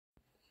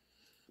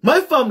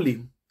My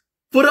family,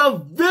 for a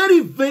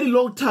very, very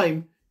long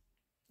time,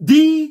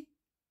 the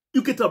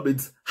UK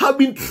tabloids have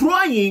been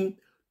trying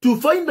to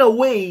find a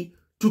way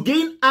to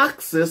gain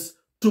access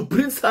to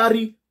Prince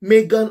Harry,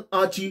 Meghan,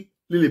 Archie,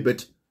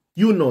 Lilibet.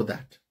 You know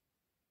that.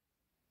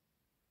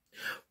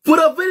 For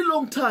a very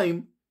long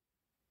time,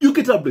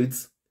 UK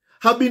tabloids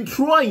have been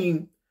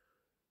trying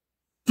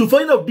to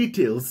find out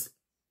details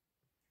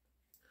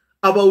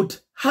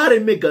about Harry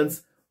and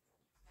Meghan's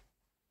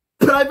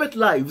private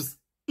lives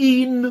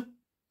in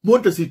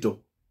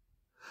Montecito.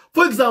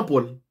 For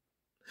example,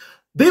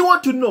 they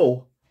want to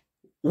know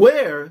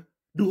where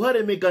do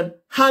Harry and Meghan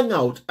hang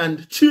out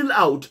and chill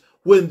out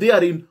when they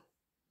are in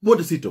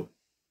Montecito.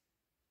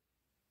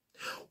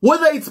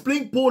 Whether it's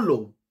playing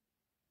polo,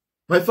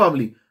 my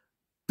family,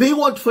 they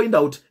want to find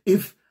out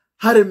if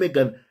Harry and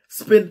Meghan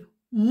spend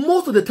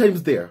most of the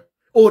times there,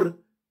 or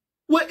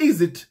where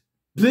is it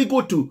do they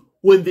go to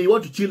when they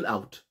want to chill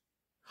out,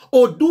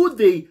 or do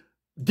they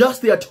just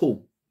stay at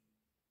home?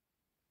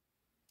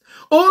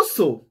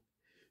 Also,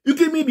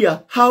 UK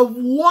media have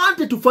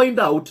wanted to find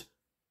out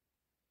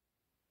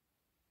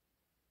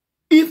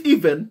if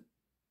even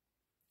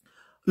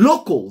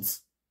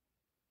locals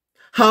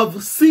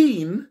have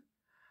seen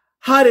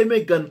Harry and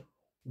Meghan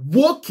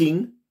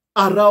walking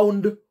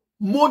around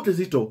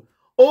Montecito.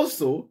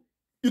 Also,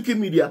 UK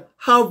media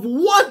have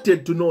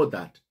wanted to know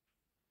that.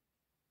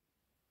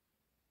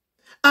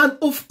 And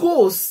of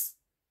course,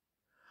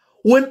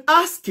 when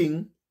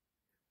asking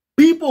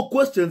people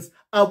questions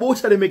about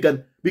Harry and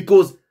Meghan,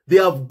 because they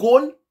have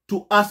gone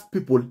to ask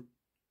people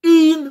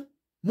in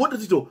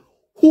Montecito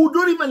who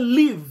don't even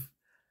live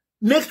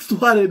next to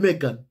Harry and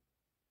Meghan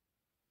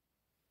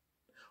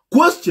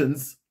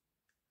questions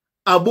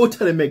about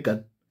Harry and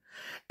Meghan.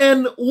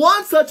 And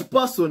one such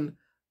person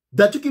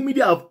that UK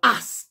media have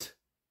asked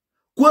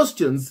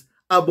questions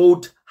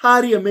about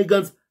Harry and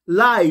Meghan's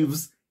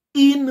lives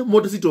in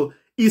Montecito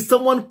is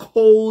someone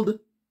called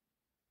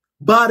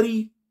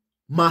Barry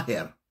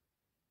Maher.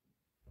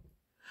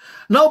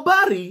 Now,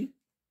 Barry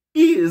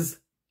is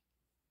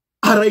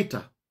a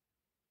writer,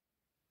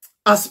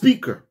 a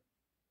speaker,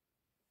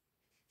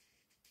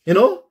 and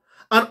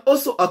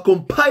also a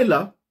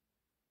compiler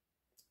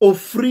of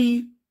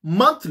free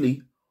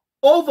monthly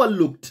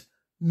overlooked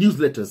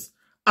newsletters.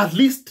 At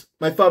least,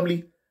 my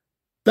family,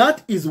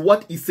 that is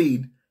what he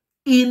said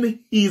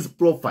in his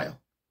profile.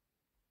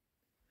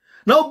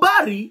 Now,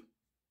 Barry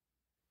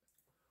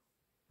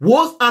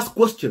was asked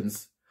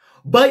questions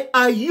by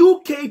a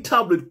UK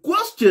tabloid.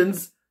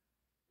 Questions,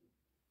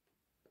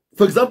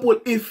 for example,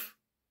 if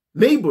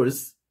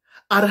Neighbours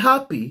are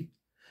happy,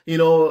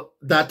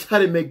 that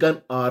Harry and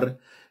Meghan are,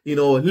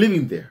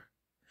 living there.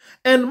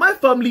 And my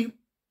family,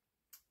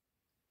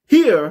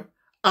 here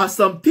are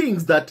some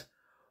things that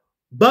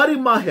Barry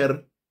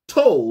Maher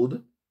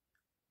told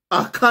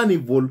a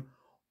carnival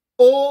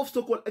of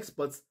so-called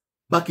experts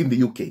back in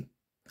the UK.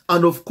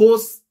 And of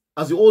course,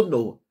 as you all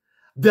know,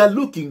 they are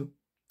looking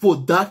for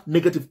that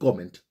negative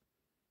comment.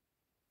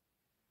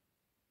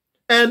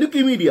 And UK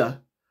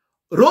media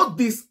wrote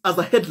this as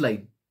a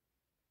headline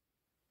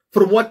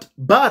from what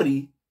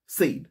Barry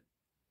said.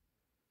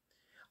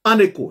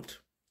 And I quote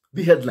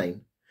the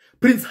headline: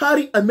 Prince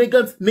Harry and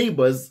Meghan's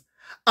neighbors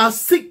are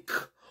sick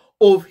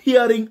of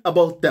hearing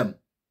about them,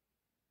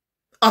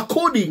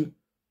 according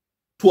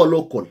to a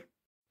local.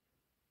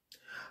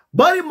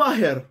 Barry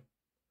Maher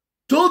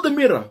told the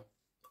Mirror,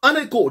 and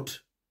I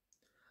quote,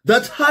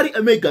 that Harry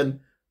and Meghan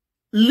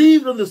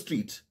lived on the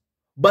street,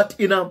 but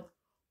in a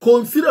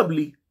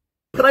considerably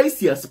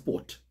pricier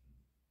spot.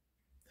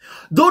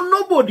 Though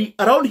nobody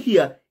around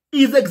here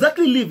is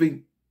exactly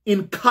living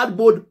in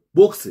cardboard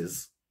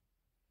boxes.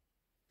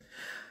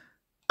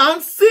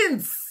 And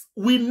since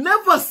we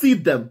never see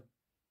them,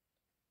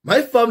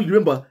 my family,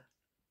 remember,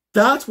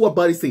 that's what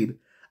Barry said.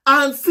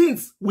 And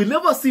since we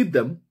never see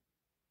them,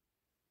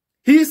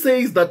 he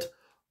says that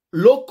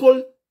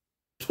local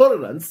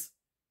tolerance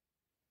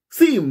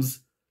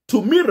seems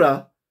to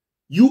mirror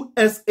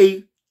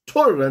USA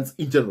tolerance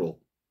in general.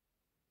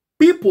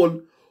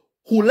 People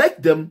who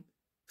like them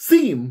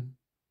seem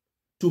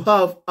to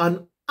have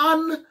an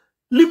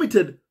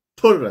unlimited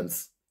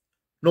tolerance,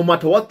 no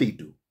matter what they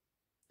do.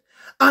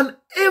 And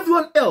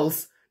everyone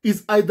else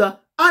is either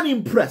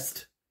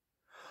unimpressed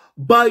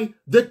by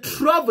the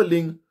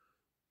traveling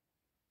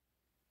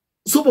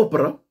soap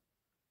opera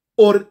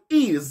or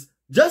is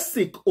just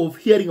sick of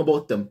hearing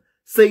about them,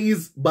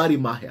 says Barry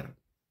Maher.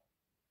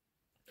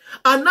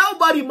 And now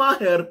Barry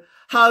Maher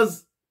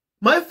has,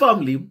 my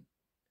family,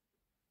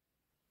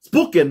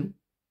 spoken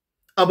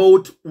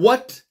about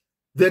what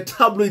the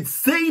tabloid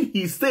said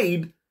he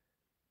said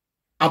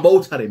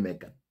about Harry and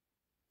Meghan.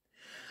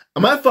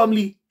 And my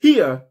family,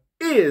 here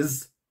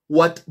is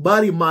what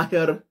Barry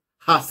Maher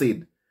has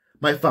said,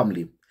 my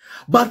family.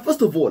 But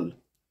first of all,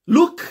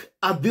 look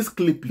at this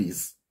clip,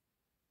 please.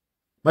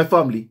 My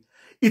family,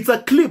 it's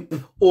a clip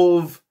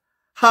of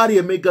Harry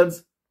and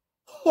Meghan's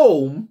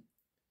home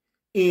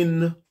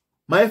in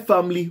my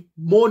family,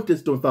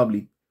 Montecito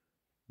family.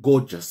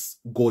 Gorgeous,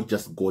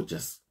 gorgeous,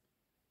 gorgeous.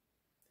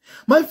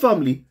 My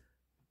family,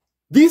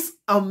 this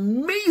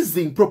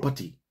amazing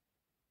property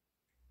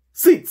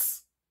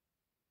sits,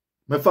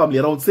 my family,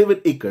 around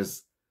 7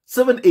 acres.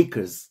 7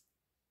 acres.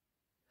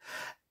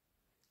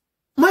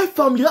 My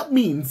family, that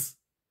means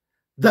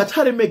that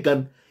Harry and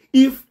Meghan,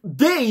 if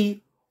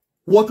they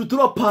were to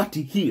throw a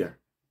party here,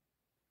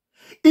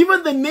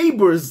 even the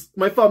neighbors,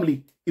 my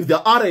family, if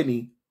there are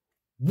any,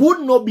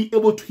 would not be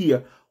able to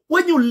hear.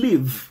 When you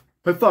live,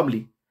 my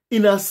family,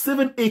 in a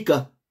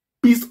 7-acre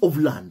piece of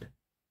land,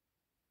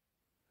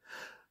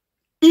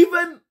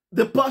 even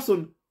the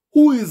person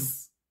who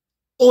is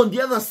on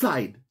the other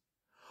side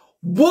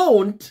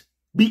won't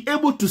be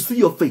able to see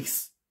your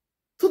face.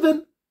 So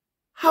then,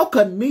 how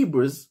can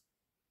neighbors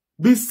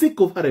be sick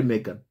of Harry and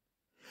Meghan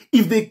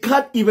if they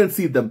can't even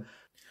see them?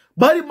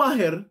 Barry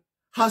Maher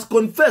has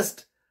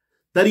confessed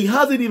that he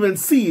hasn't even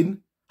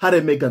seen Harry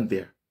and Meghan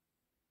there.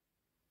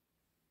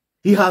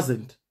 He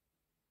hasn't.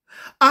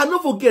 And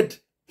don't forget,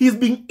 he's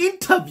being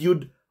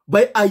interviewed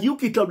by a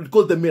UK tabloid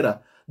called The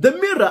Mirror. The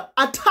Mirror,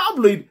 a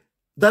tabloid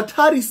that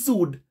Harry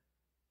sued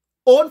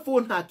on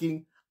phone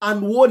hacking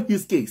and won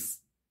his case.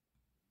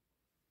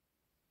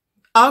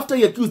 After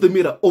he accused The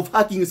Mirror of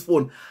hacking his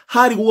phone,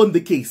 Harry won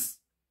the case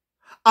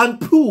and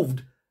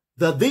proved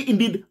that they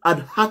indeed had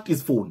hacked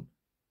his phone.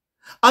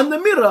 And The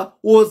Mirror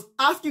was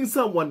asking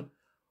someone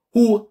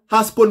who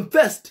has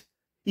confessed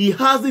he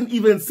hasn't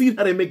even seen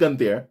Harry and Meghan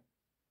there,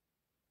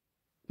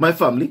 my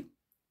family,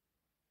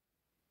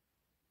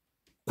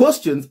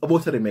 questions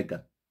about Harry and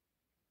Meghan.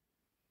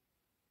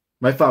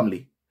 My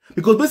family.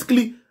 Because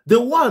basically,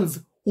 the ones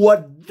who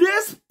are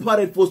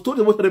desperate for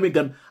stories about Harry and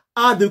Meghan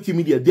are the UK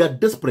media. They are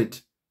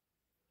desperate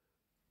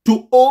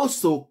to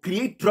also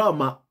create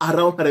drama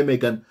around Harry and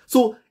Meghan.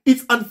 So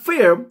it's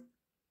unfair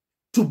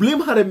to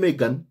blame Harry and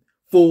Meghan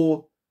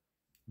for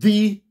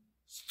the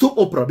soap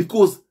opera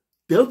because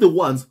they're the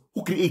ones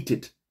who create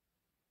it.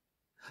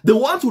 The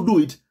ones who do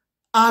it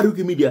are UK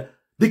media.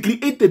 They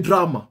create the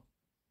drama.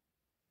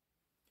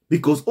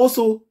 Because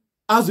also,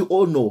 as you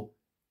all know,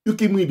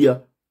 UK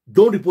media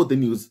don't report the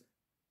news.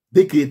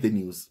 They create the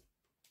news.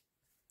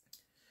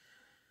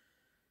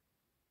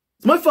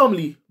 My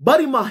family,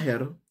 Barry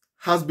Maher,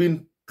 has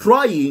been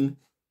trying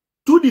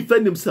to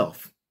defend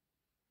himself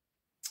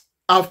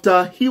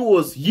after he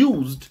was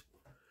used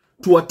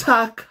to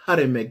attack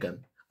Harry and Meghan.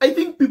 I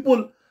think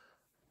people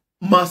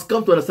must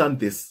come to understand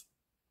this.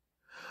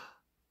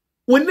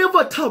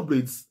 Whenever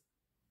tabloids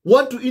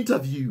want to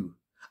interview you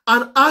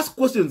and ask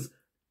questions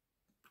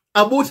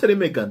about Harry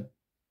and Meghan,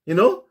 you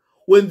know,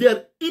 when they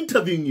are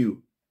interviewing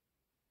you,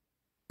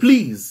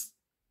 please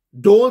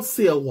don't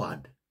say a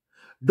word.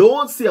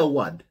 Don't say a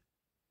word.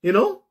 You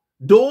know,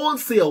 don't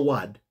say a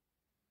word.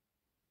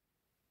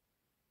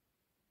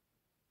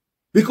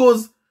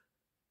 Because,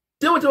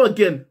 time and time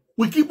again,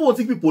 we keep on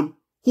seeing people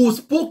who've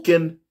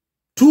spoken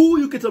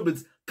to UK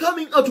tabloids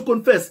coming out to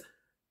confess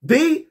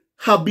they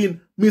have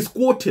been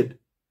misquoted.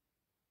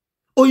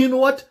 Or you know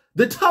what?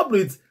 The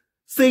tabloids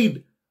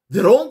said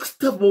the wrong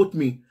stuff about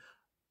me.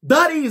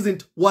 That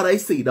isn't what I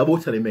said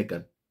about Harry and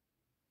Meghan.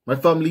 My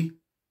family,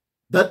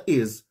 that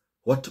is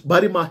what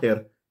Barry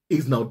Maher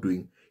is now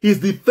doing. He's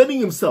defending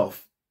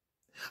himself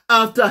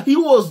after he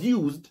was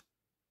used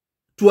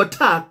to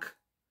attack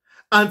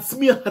and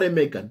smear Harry and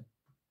Meghan.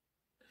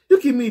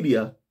 UK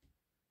media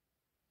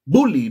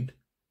bullied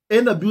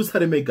and abused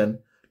Harry and Meghan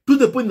to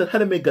the point that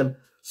Harry and Meghan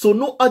saw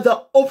no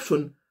other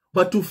option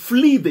but to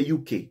flee the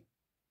UK.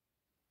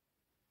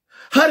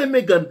 Harry and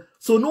Meghan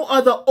saw no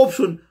other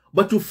option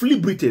but to flee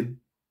Britain.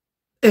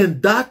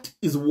 And that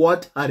is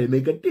what Harry and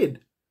Meghan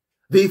did.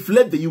 They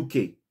fled the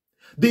UK.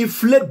 They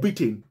fled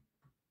Britain.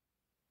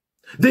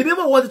 They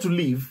never wanted to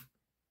leave,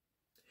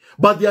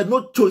 but they had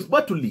no choice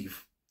but to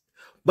leave,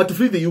 but to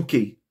flee the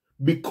UK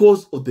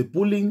because of the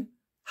bullying,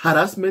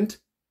 harassment,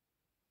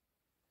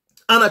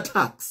 and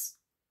attacks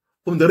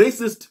from the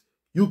racist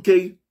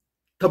UK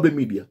tabloid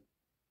media,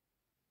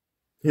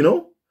 you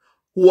know,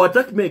 who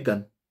attacked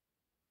Meghan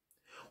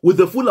with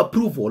the full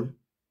approval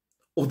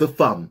of the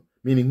fam,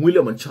 meaning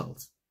William and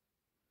Charles.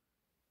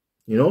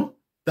 You know,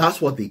 that's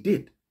what they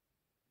did.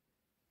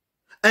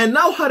 And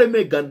now Harry and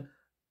Meghan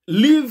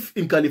live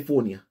in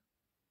California.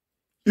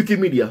 UK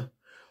media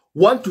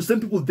want to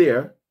send people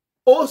there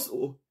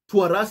also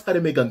to harass Harry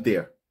and Meghan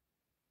there.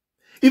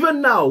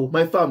 Even now,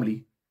 my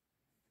family,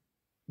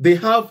 they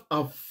have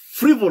a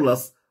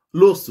frivolous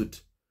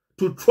lawsuit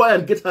to try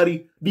and get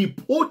Harry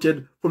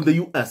deported from the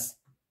US.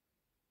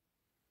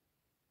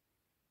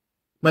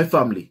 My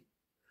family,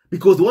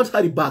 because they want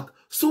Harry back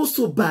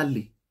so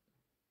badly.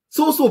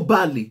 So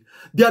badly.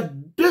 They are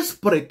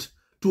desperate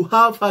to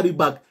have Harry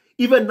back,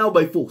 even now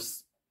by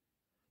force.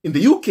 In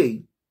the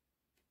UK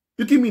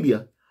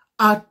media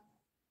are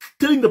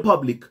telling the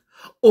public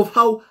of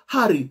how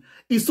Harry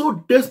is so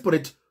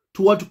desperate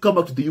to want to come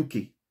back to the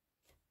UK.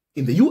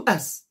 In the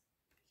US,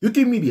 UK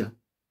media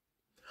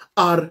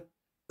are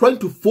trying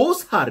to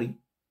force Harry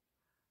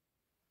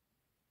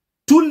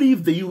to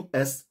leave the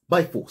US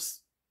by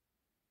force.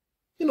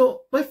 You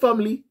know, my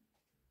family,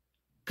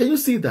 can you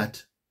see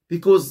that?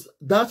 Because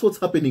that's what's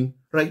happening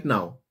right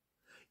now.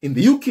 In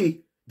the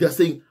UK, they're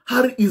saying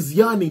Harry is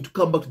yearning to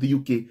come back to the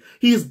UK.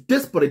 He is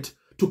desperate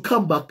to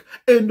come back,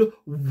 and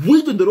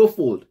within the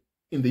fold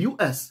in the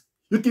US,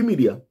 UK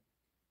media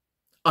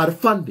are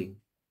funding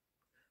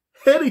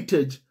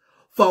Heritage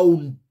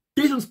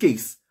Foundation's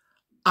case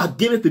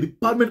against the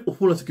Department of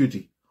Homeland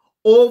Security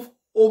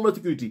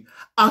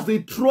as they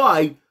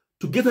try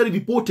to get Harry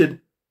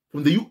deported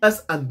from the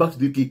US and back to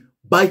the UK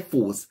by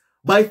force.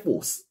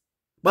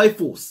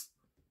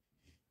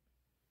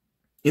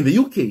 In the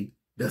UK,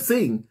 they're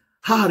saying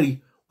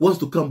Harry wants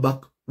to come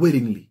back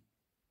willingly.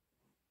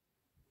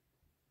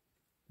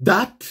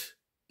 That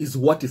is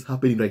what is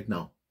happening right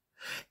now.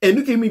 And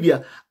UK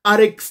media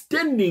are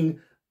extending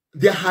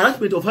their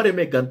harassment of Harry and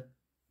Meghan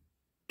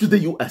to the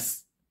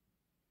US.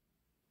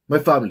 My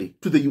family,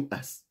 to the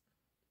US.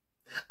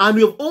 And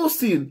we have all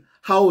seen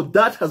how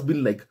that has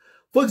been like.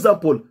 For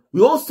example,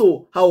 we all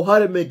saw how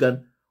Harry and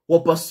Meghan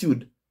were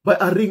pursued by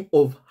a ring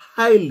of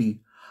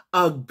highly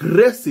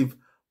aggressive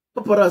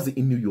paparazzi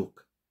in New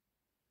York.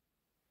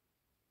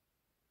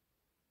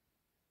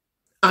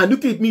 And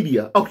UK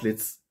media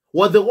outlets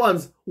were the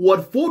ones who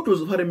had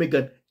photos of Harry and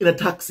Meghan in a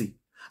taxi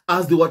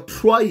as they were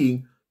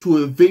trying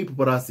to evade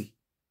paparazzi.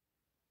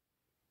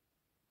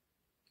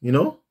 You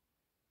know?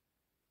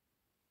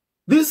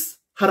 This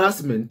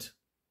harassment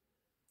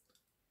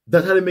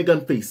that Harry and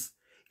Meghan face,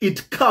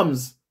 it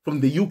comes from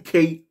the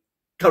UK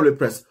cabinet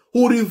press,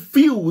 who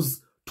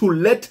refuse to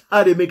let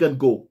Harry and Meghan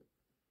go.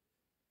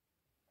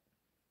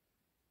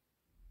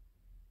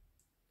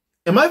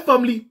 And my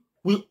family,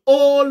 we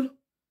all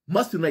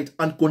must unite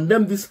and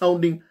condemn this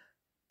hounding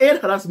and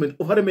harassment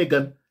of Harry and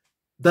Meghan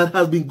that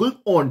has been going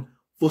on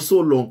for so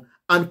long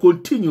and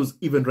continues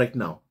even right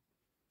now.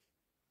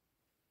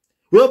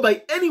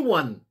 Whereby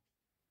anyone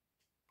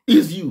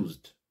is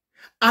used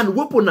and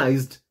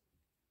weaponized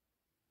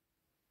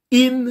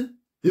in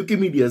the UK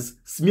media's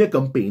smear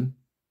campaign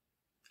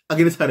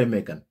against Harry and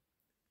Meghan,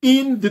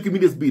 in the UK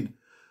media's bid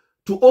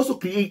to also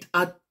create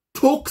a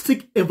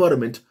toxic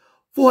environment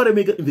for Harry and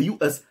Meghan in the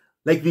US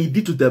like they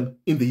did to them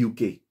in the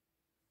UK.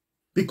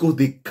 Because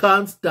they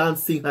can't stand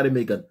seeing Harry and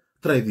Meghan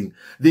thriving.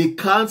 They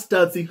can't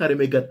stand seeing Harry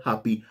and Meghan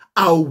happy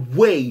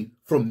away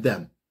from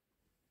them.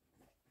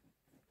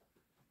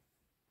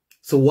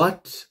 So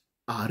what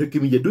are UK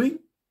media doing?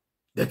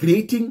 They're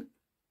creating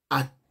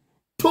a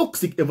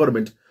toxic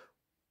environment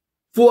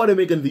for Harry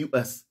and Meghan in the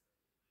US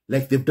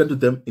like they've done to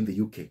them in the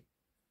UK.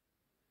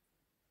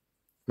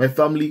 My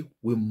family,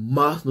 we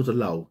must not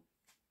allow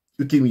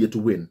UK media to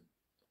win.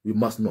 We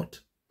must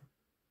not.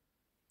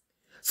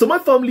 So my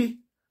family,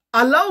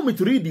 allow me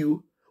to read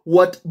you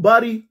what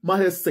Barry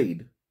Maher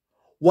said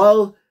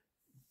while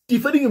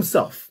defending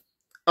himself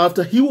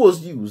after he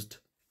was used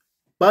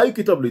by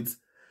UK tabloids,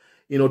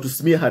 to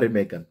smear Harry and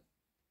Meghan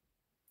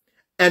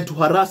and to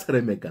harass Harry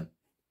and Meghan.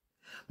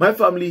 My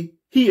family,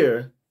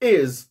 here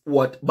is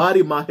what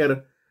Barry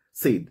Maher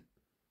said,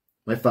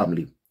 my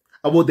family,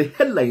 about the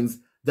headlines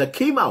that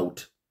came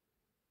out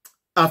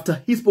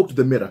after he spoke to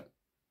the Mirror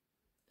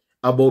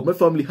about my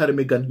family, Harry and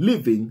Meghan,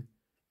 living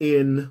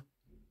in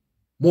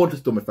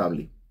Montecito, my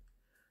family.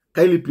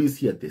 Kindly please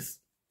hear this.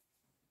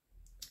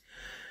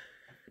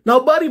 Now,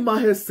 Barry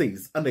Maher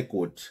says, and I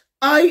quote,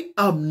 "I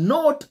am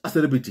not a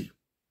celebrity.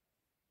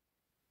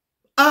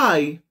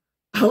 I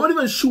am not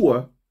even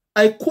sure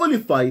I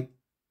qualify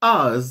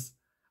as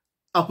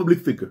a public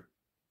figure.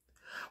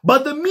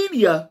 But the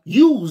media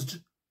used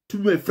to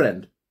be my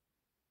friend."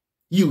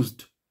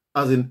 Used,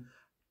 as in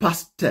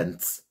past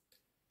tense.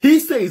 He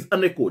says,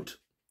 and I quote,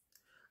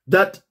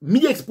 that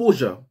media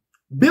exposure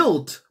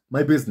built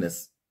my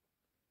business,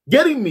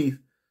 getting me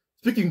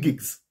speaking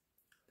gigs,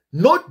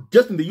 not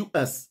just in the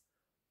US,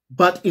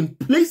 but in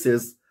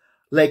places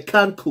like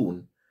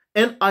Cancun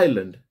and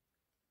Ireland,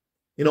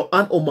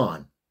 and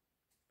Oman.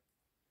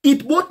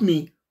 It bought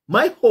me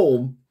my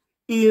home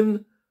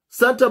in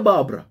Santa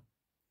Barbara.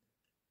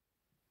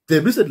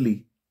 Then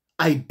recently,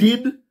 I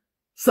did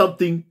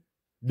something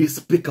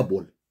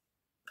despicable,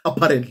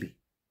 apparently,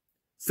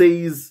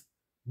 says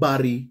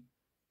Barry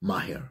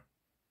Maher.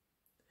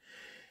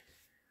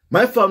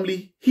 My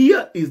family,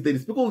 here is the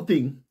despicable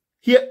thing.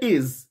 Here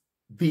is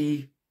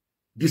the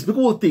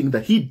despicable thing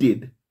that he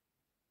did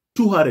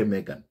to Harry and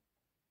Meghan.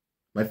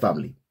 My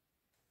family.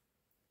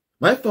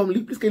 My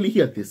family, please kindly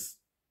hear this.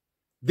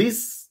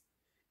 This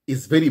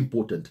is very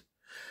important.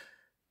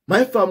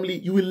 My family,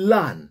 you will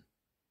learn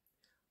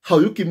how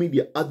UK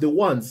media are the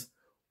ones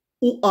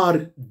who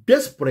are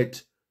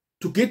desperate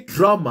to get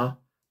drama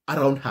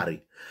around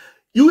Harry.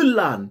 You will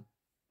learn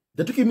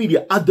that UK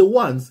media are the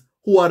ones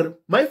who are,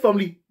 my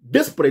family,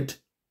 desperate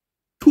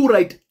to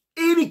write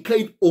any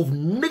kind of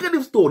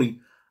negative story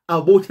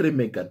about Harry and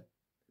Meghan.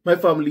 My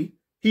family,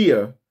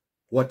 hear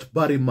what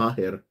Barry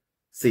Maher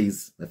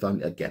says, my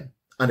family, again,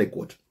 and I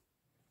quote.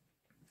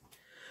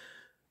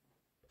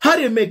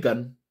 Harry and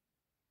Meghan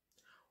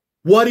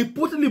were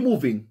reportedly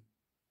moving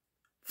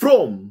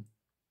from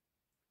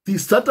the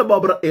Santa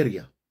Barbara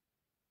area,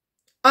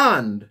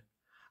 and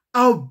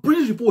our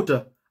British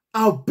reporter,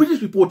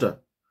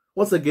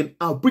 once again,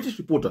 our British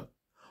reporter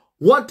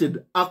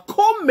wanted a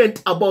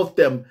comment about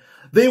them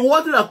They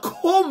wanted a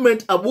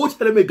comment about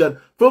Harry and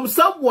Meghan from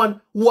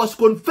someone who was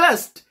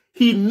confessed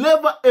he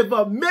never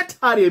ever met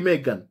Harry and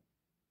Meghan.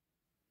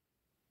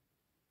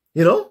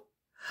 You know?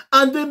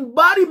 And then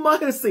Barry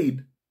Maher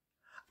said,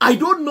 I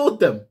don't know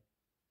them.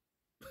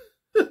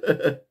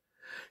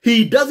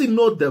 He doesn't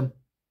know them.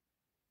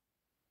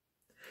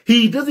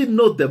 He doesn't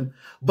know them,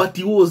 but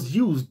he was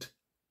used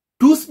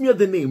to smear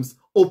the names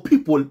of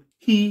people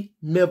he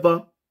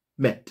never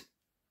met.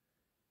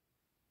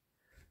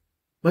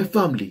 My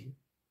family,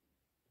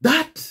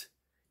 that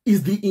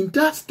is the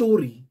entire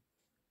story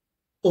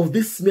of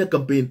this smear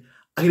campaign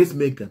against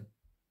Meghan.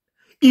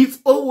 It's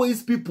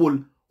always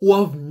people who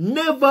have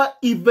never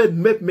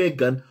even met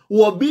Meghan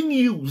who are being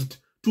used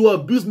to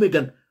abuse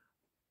Meghan.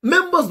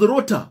 Members of the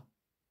Rota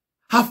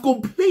have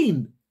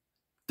complained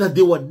that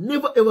they were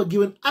never ever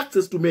given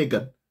access to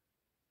Meghan.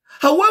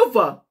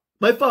 However,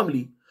 my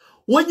family,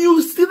 when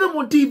you see them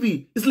on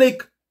TV, it's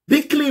like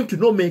they claim to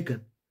know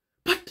Meghan.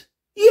 But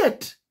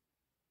yet,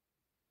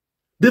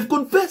 they've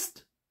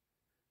confessed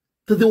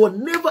that they were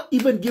never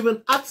even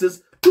given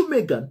access to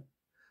Meghan.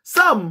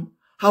 Some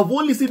have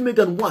only seen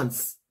Meghan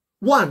once.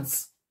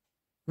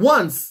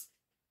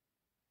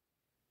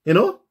 You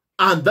know?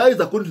 And that is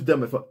according to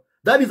them.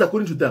 That is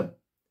according to them.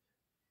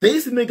 They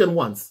see Meghan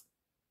once.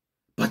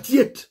 But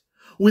yet,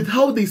 with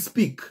how they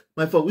speak,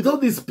 my family, with how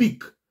they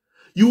speak,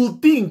 you will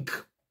think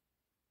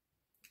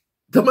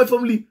that, my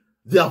family,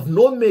 they have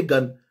known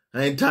Meghan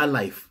her entire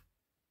life.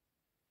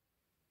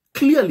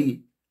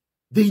 Clearly,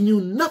 they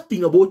knew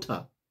nothing about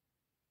her.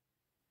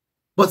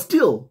 But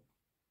still,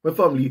 my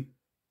family,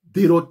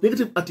 they wrote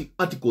negative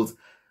articles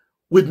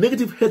with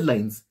negative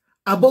headlines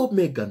about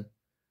Meghan,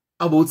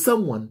 about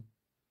someone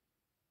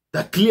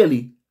that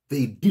clearly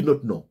they did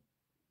not know.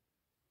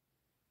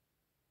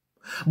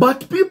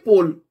 But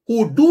people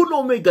who do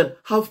know Meghan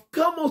have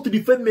come out to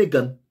defend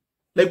Meghan,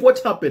 like what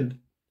happened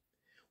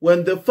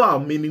when the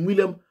farm, meaning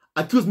William,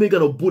 accused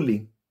Meghan of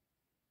bullying.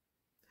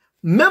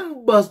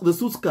 Members of the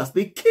Suits cast,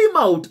 they came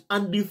out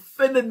and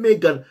defended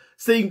Meghan,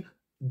 saying,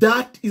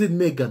 that isn't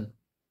Meghan.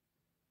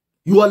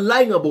 You are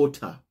lying about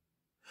her.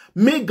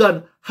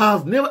 Meghan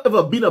has never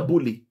ever been a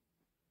bully.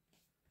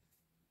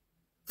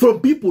 From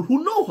people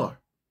who know her.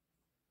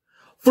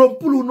 From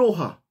people who know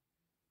her.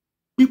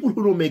 People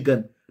who know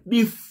Meghan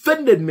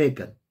defended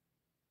Meghan.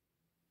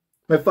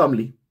 My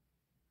family.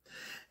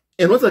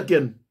 And once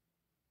again,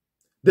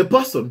 the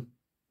person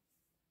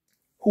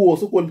who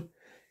was so-called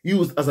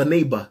used as a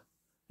neighbor,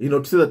 you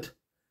know, to say that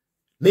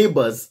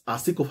neighbors are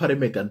sick of Harry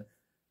and Meghan,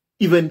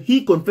 even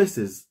he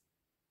confesses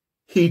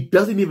he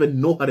doesn't even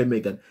know Harry and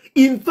Meghan.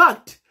 In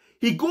fact,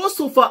 he goes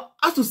so far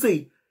as to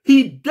say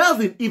he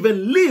doesn't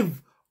even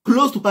live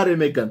close to Harry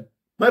and Meghan.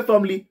 My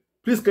family,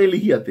 please kindly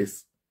hear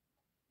this.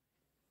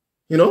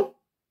 You know,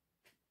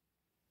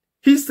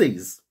 he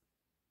says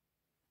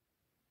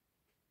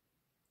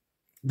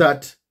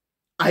that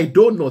I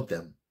don't know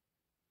them.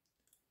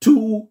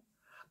 To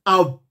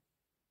our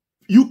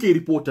UK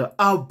reporter,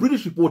 our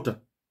British reporter,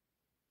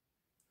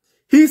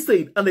 he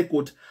said, and I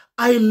quote,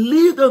 I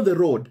live down the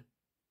road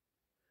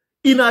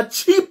in a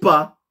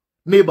cheaper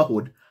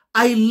neighborhood.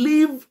 I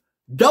live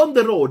down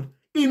the road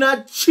in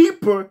a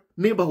cheaper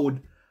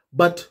neighborhood.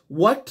 But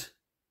what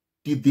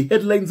did the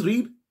headlines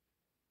read?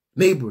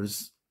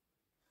 Neighbors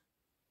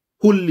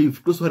who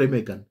live close to Harry and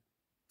Meghan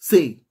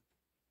say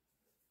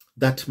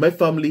that my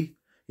family,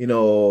 you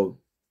know,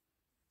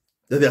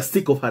 that they are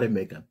sick of Harry and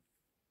Meghan.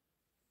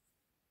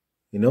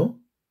 You know?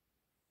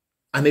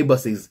 A neighbor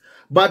says.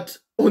 But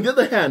on the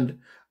other hand,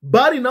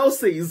 Barry now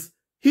says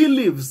he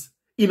lives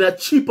in a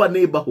cheaper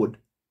neighborhood.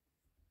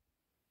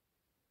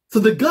 So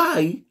the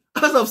guy,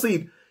 as I've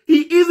said,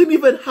 he isn't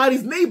even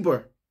Harry's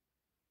neighbor.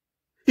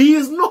 He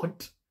is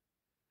not.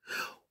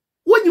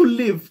 When you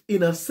live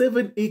in a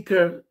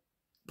 7-acre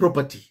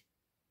property,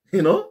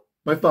 you know,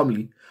 my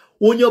family,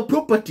 when your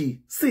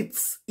property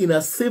sits in a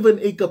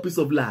 7-acre piece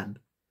of land,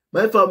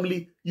 my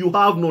family, you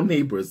have no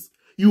neighbors.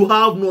 You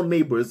have no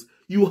neighbors.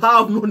 You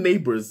have no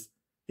neighbors.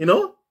 You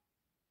know?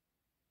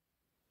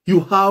 You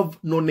have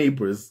no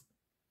neighbors.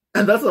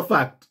 And that's a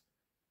fact.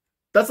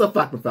 That's a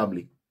fact, my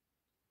family.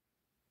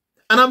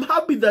 And I'm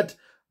happy that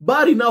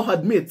Barry now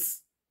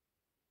admits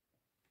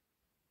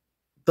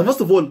that,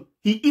 first of all,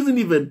 he isn't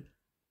even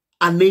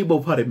a neighbor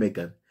of Harry and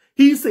Meghan.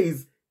 He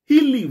says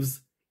he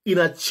lives in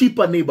a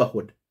cheaper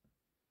neighborhood.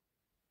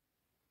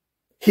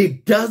 He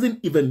doesn't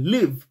even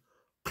live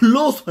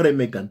close to Harry and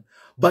Meghan,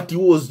 but he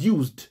was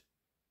used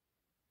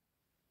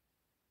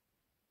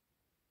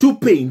to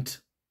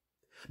paint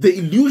the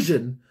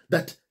illusion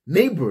that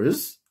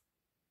neighbors,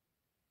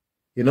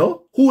 you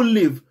know, who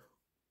live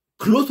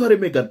close to Harry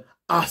and Meghan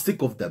are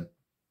sick of them.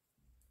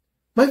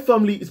 My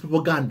family is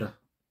propaganda.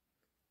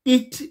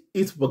 It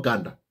is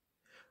propaganda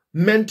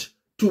meant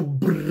to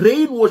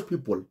brainwash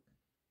people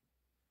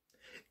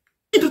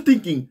into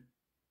thinking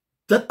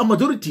that a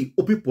majority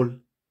of people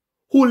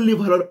who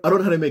live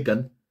around Harry and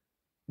Meghan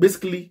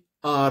basically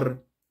are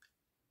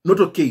not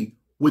okay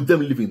with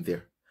them living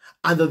there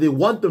and that they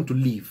want them to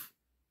leave,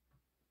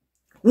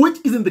 which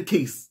isn't the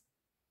case.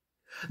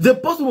 The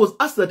person was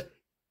asked that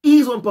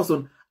is one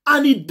person,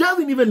 and he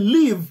doesn't even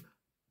live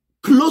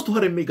close to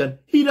Harry and Meghan.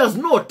 He does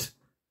not.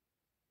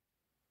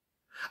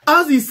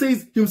 As he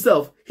says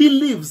himself, he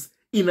lives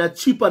in a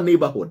cheaper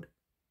neighborhood.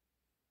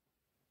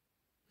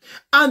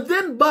 And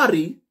then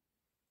Barry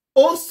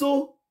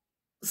also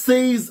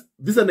says,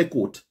 this is a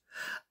quote,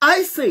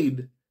 I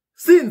said,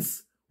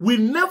 since we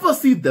never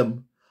see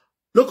them,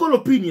 local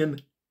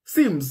opinion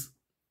seems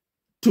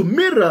to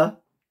mirror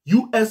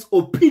US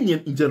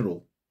opinion in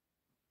general.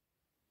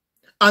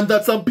 And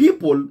that some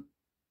people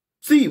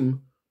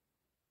seem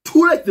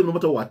to like them no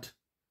matter what.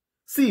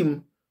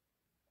 Seem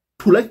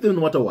to like them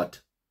no matter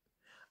what.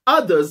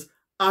 Others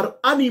are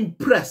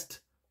unimpressed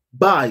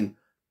by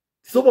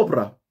soap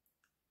opera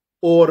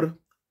or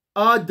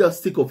are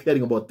just sick of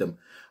hearing about them.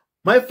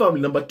 My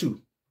family, number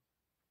 2,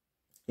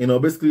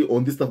 basically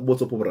on this stuff about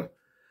soap opera.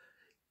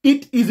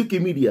 It is UK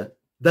media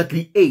that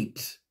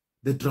create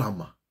the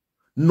drama,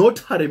 not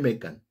Harry and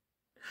Meghan.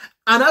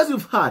 And as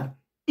you've heard,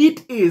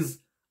 it is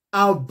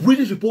a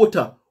British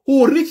reporter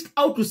who reached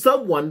out to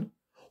someone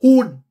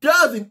who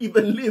doesn't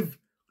even live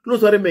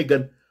close to Harry and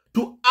Meghan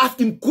to ask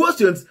him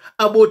questions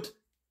about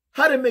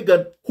Harry and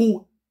Meghan,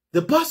 who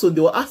the person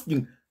they were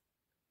asking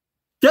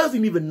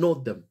doesn't even know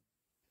them.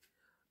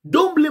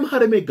 Don't blame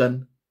Harry and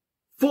Meghan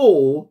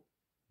for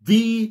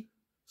the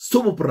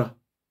soap opera.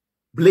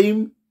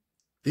 Blame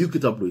the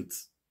UK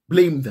tabloids.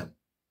 Blame them.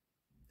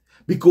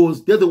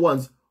 Because they're the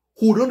ones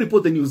who don't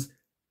report the news,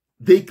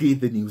 they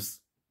create the news.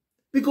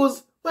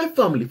 Because my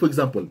family, for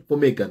example, for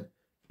Meghan,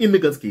 in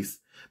Meghan's case,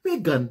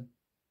 Meghan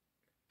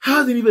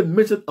hasn't even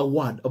mentioned a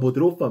word about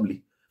the royal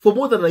family for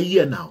more than a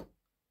year now.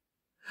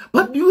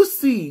 But you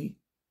see,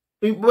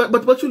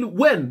 but actually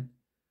when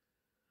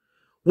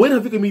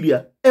have UK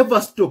media ever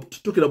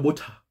stopped talking about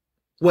her?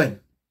 When?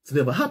 It's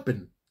never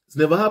happened. It's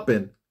never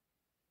happened.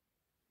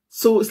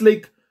 So it's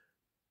like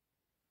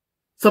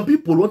some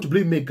people want to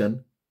blame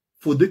Meghan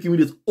for the UK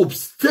media's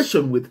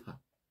obsession with her.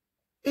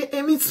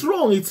 And it's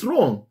wrong. It's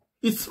wrong.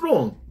 It's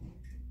wrong.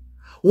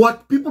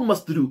 What people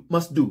must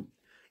do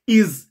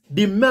is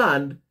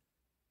demand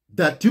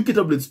that UK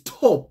tabloids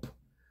stop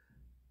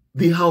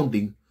the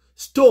hounding,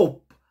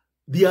 stop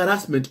the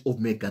harassment of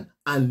Meghan,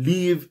 and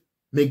leave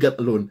Meghan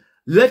alone.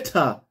 Let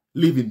her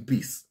live in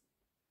peace.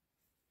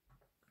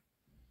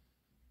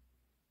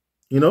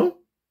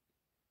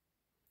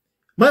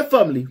 My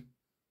family,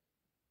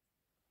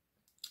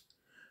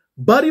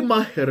 Barry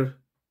Maher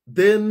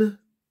then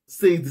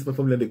says this, my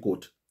family, and I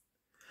quote,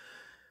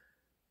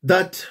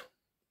 that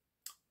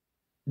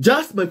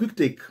just my quick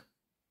take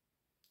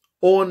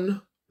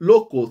on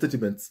local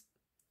sentiments,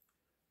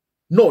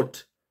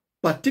 not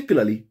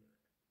particularly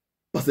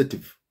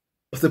perceptive,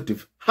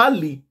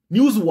 hardly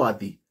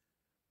newsworthy,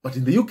 but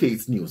in the UK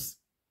it's news.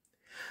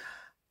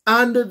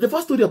 And the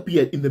first story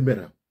appeared in the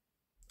Mirror,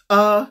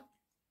 a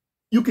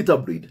UK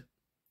tabloid,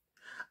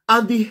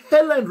 and the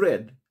headline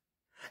read,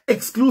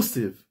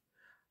 exclusive,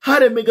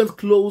 Harry and Meghan's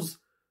close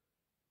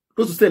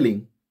to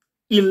selling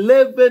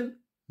 £11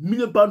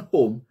 million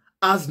home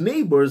as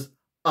neighbours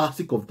are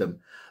sick of them.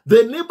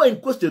 The neighbour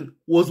in question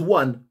was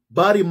one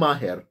Barry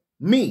Maher,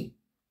 me.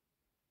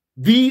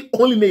 The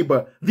only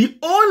neighbour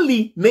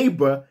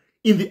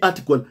in the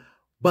article,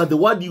 but the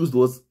word used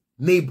was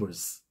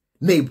neighbours.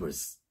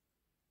 Neighbours.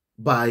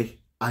 By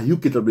a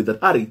UK tabloid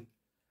that Harry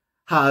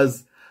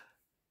has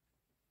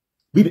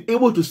been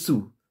able to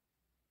sue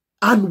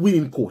and win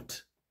in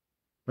court.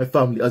 My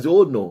family, as you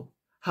all know,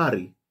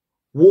 Harry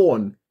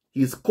won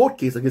his court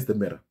case against the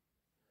Mirror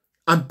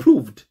and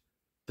proved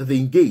that they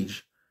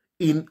engage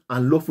in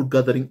unlawful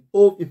gathering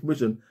of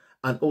information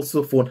and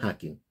also phone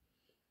hacking.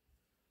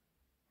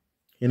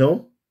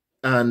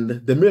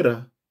 And the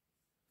Mirror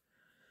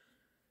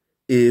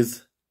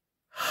is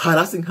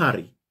harassing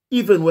Harry,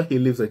 even where he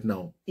lives right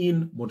now,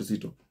 in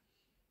Montecito.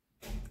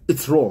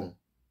 It's wrong.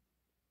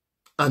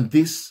 And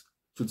this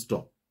should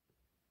stop.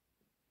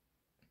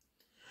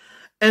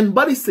 And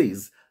Barry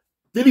says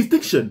the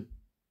distinction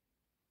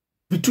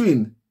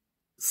between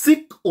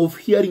sick of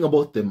hearing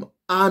about them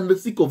and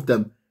sick of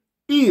them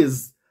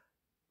is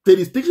the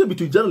distinction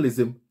between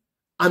journalism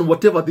and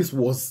whatever this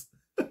was.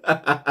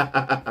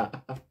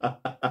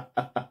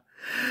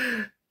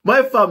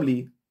 My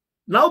family,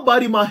 now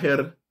Barry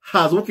Maher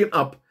has woken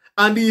up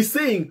and he is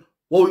saying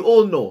what we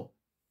all know,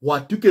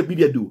 what UK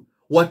media do,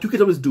 what UK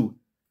journalists do,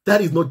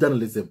 that is not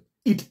journalism.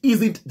 It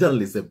isn't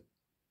journalism.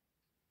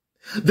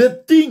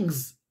 The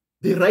things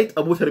they write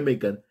about Harry and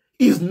Meghan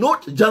is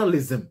not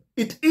journalism.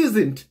 It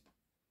isn't.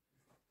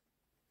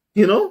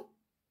 And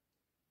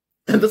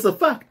that's a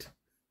fact.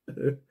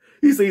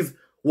 He says,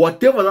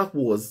 whatever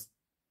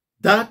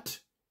that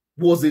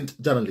wasn't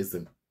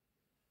journalism.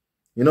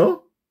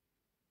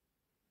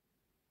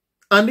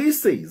 And he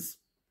says,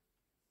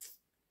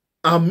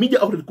 a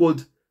media outlet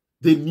called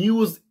The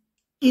News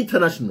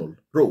International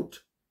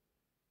wrote,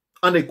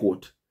 and I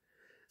quote,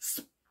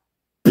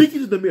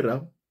 speaking to the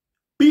Mirror,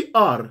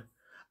 PR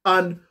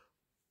and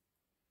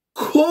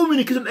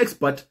communication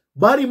expert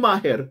Barry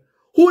Maher,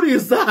 who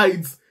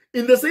resides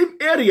in the same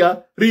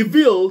area,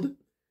 revealed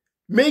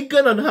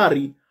Meghan and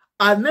Harry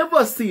are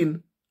never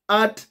seen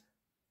at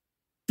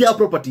their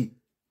property.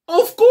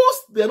 Of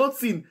course, they are not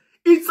seen.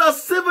 It's a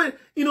 7,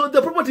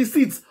 the property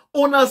sits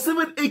on a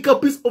 7-acre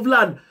piece of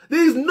land.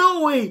 There is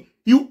no way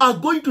you are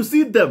going to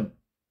see them.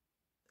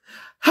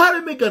 Harry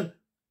and Meghan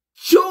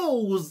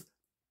chose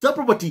the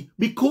property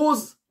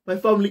because, my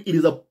family, it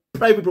is a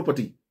private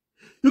property.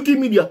 UK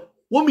media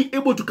won't be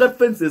able to cut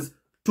fences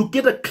to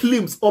get a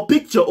glimpse or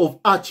picture of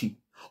Archie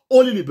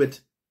or Lilibet.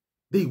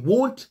 They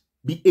won't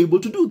be able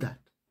to do that.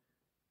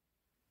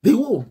 They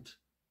won't.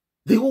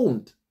 They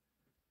won't.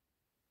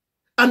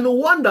 And no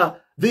wonder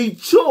they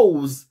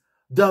chose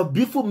the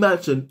beautiful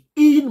mansion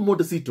in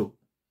Montecito.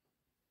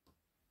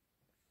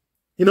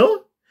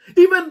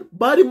 Even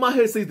Barry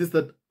Maher says this,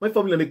 that my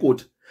family, and I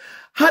quote,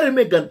 Harry and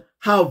Meghan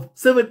have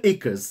 7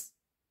 acres.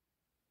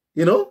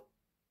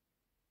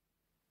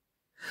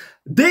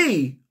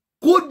 They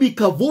could be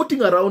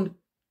cavorting around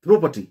the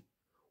property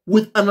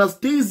with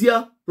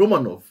Anastasia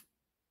Romanov.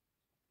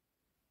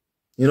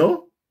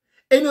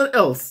 Anyone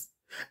else.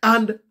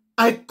 And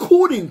I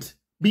couldn't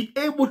be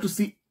able to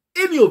see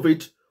any of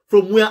it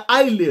from where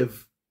I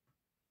live.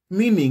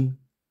 Meaning,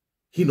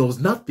 he knows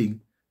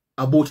nothing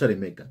about Harry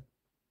and Meghan.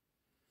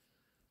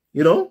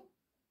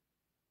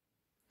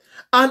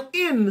 And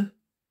in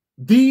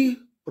the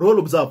Royal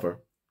Observer,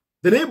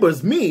 the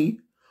Neighbours,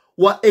 me,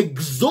 were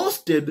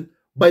exhausted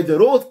by the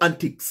royal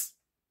antics.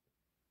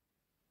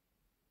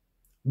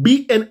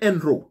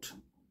 BNN wrote,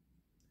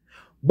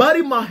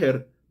 Barry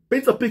Maher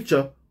paints a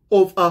picture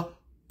of a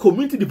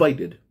community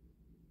divided.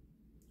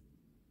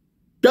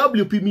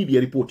 WP Media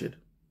reported,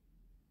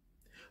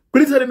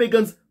 Prince Harry and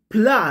Meghan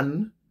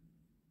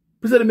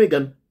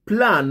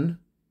plan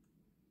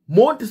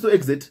Montecito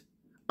exit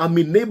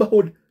amid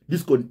neighborhood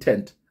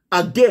discontent.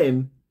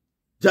 Again,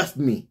 just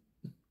me.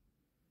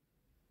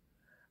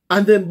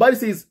 And then Barry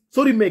says,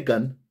 sorry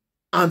Meghan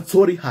and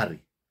sorry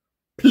Harry.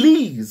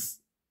 Please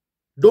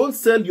don't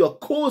sell your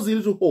cozy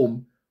little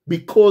home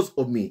because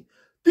of me.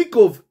 Think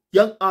of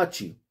young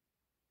Archie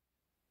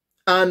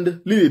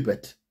and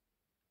Lilibet.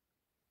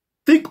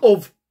 Think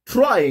of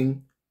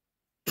trying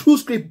to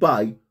scrape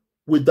by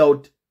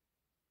without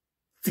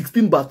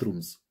 16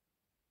 bathrooms.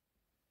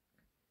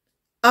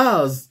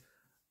 As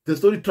the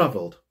story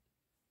traveled,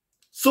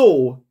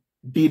 so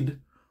did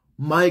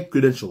my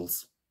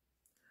credentials.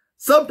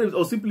 Sometimes I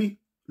was simply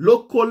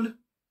local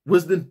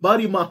resident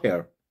Barry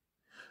Maher.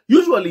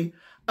 Usually,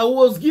 I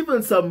was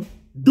given some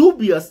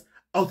dubious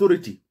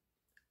authority.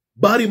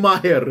 Barry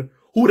Maher,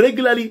 who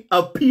regularly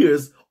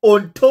appears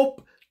on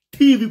top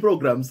TV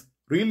programs.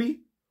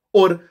 Really?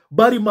 Or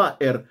Barry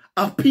Maher,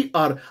 a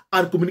PR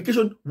and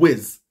communication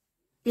whiz.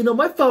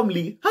 My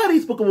family, Harry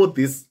spoke about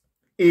this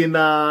in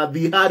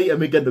the Harry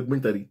and Meghan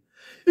documentary.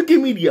 UK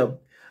media,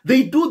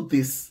 they do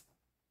this,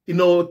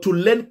 to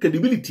lend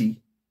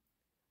credibility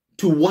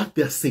to what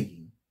they're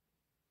saying.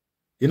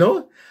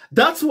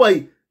 That's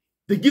why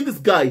they give this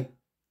guy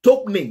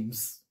top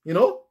names,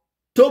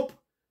 top,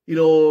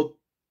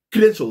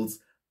 credentials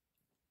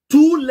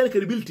to lend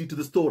credibility to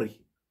the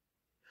story,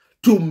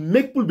 to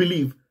make people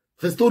believe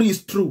the story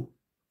is true,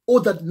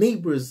 or that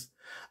neighbors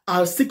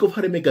are sick of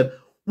Harry and Meghan,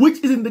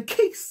 which isn't the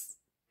case.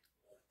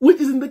 Which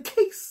isn't the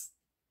case.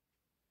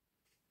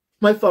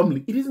 My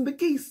family, it isn't the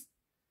case.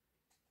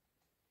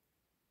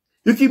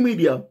 UK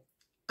media,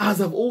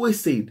 as I've always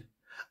said,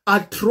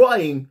 are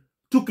trying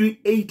to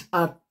create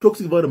a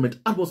toxic environment,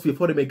 atmosphere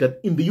for Harry and Meghan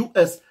in the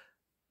US,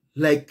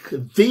 like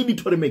they did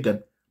to Harry and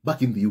Meghan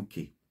back in the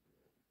UK.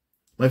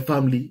 My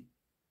family,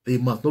 they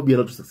must not be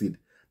allowed to succeed.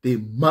 They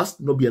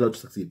must not be allowed to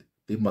succeed.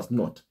 They must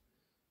not.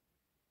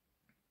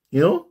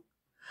 And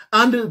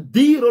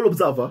the Royal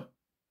Observer,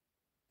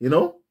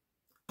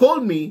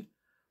 called me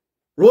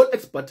Royal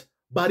Expert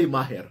Barry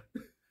Maher.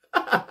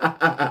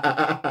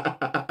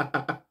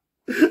 I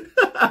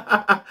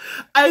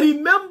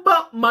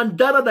remember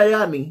Mandana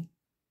Dayani,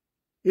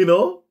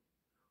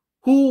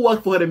 who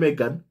worked for Harry and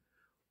Meghan,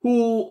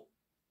 who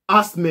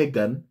asked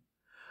Meghan,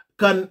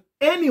 can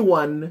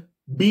anyone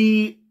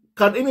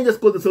just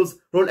call themselves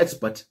Royal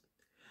Expert?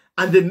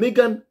 And then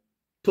Meghan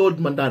told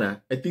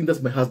Mandana, I think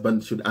that's my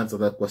husband should answer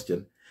that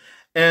question.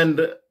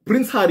 And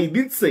Prince Harry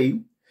did say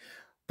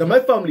that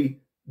my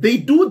family, they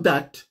do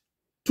that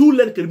to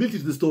lend credibility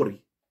to the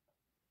story.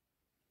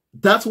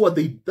 That's why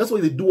they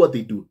do what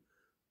they do.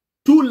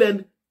 To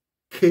lend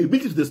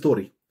credibility to the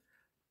story.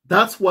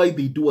 That's why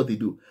they do what they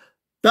do.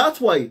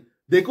 That's why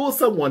they call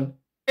someone,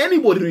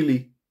 anybody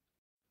really,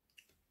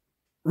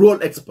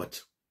 Royal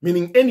Expert.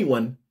 Meaning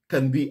anyone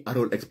can be a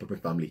Royal Expert, my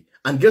family.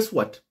 And guess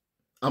what?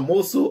 I'm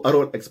also a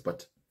Royal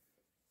Expert.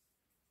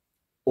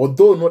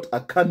 Although not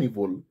a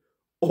carnival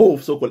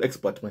of so-called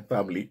expert, my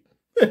family.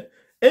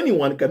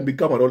 Anyone can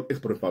become a Royal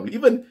Expert, my family.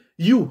 Even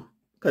you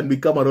can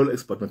become a Royal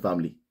Expert, my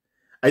family.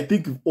 I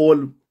think we've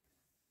all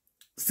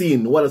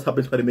seen what has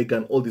happened to Harry and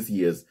Meghan all these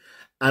years.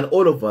 And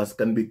all of us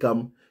can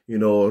become,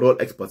 Royal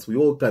Experts. We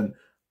all can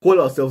call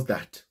ourselves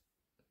that.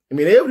 I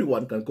mean,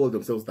 everyone can call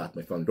themselves that,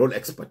 my family. Royal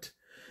Expert.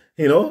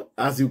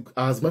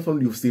 As my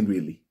family you've seen,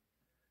 really.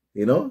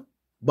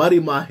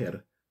 Barry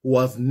Maher, who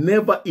has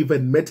never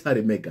even met Harry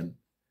and Meghan.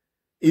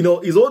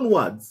 His own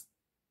words,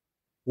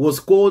 was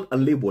called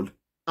and labeled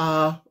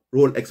a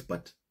role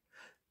expert,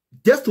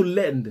 just to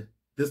lend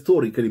the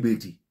story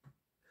credibility,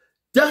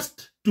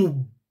 just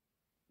to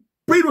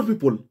brainwash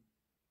people,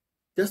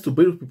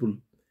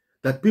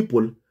 that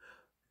people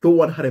don't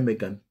want Harry and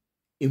Meghan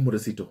in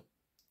Montecito,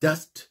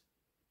 just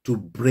to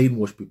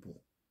brainwash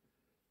people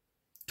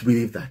to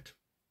believe that,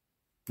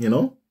 you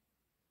know.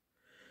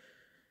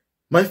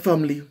 My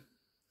family,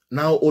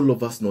 now all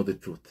of us know the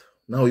truth.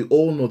 Now we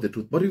all know the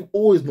truth, but we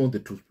always know the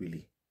truth,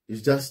 really.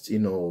 It's just, you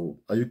know,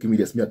 a UK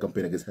media smear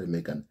campaign against Harry and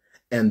Meghan.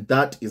 And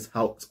that is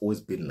how it's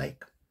always been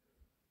like.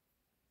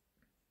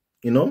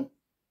 You know?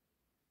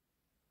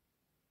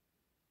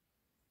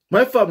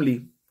 My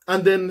family,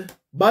 and then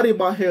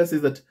Maher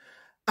says that,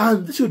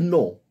 and they should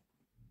know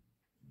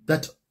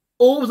that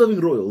all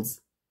observing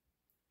royals,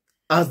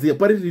 as they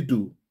apparently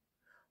do,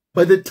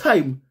 by the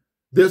time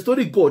their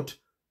story got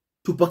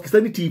to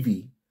Pakistani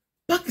TV,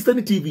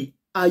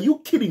 are you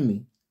kidding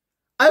me?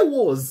 I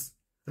was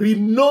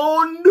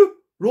renowned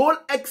role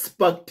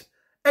expert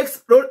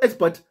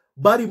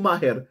Barry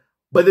Maher.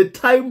 By the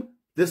time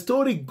the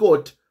story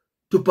got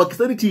to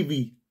Pakistani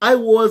TV, I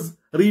was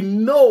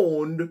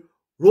renowned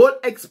role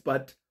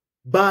expert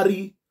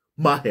Barry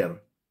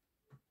Maher.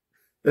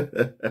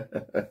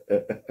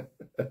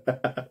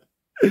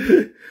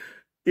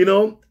 You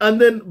know,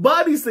 and then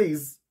Barry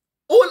says,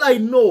 all I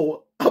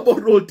know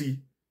about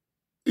royalty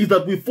is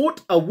that we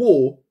fought a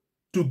war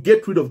to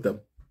get rid of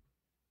them.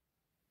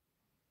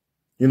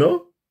 You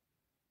know?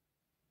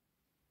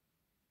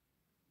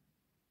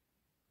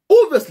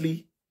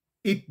 Obviously,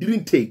 it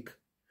didn't take.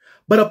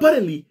 But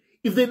apparently,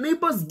 if the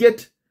neighbors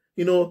get,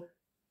 you know,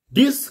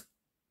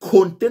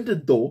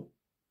 discontented though,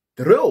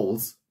 the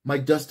royals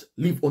might just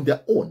live on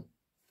their own.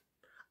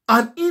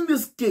 And in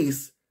this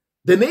case,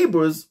 the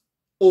neighbors,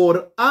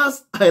 or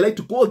as I like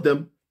to call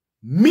them,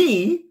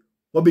 me,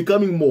 were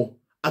becoming more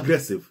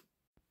aggressive.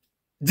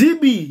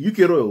 GB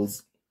UK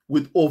royals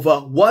with over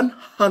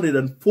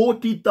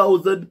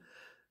 140,000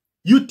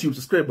 YouTube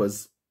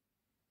subscribers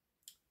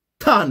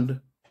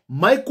turned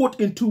my quote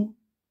into,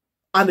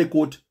 and a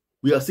quote,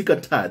 we are sick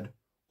and tired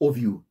of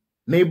you.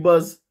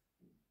 Neighbors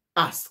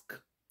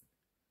ask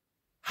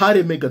Harry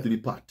and Meghan to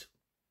depart.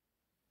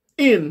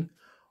 In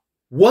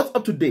What's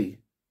Up Today,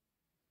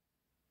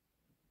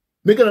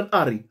 Meghan and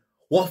Harry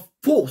were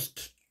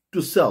forced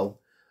to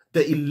sell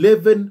the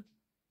 $11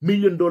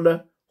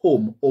 million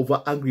home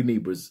over angry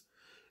neighbors.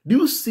 Do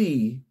you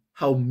see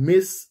how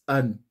mis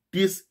and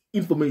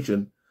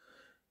disinformation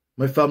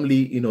my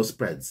family, you know,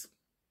 spreads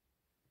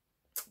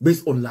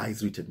based on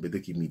lies written by the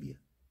UK media?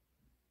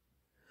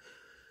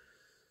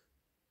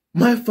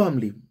 My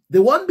family,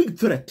 the one big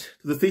threat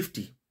to the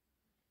safety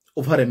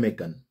of Harry and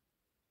Meghan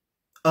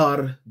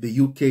are the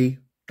UK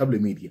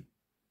tabloid media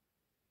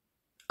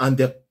and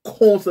their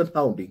constant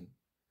hounding,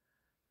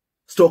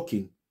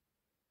 stalking,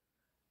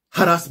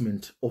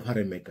 harassment of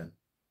Harry and Meghan.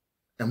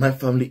 And my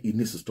family, it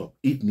needs to stop.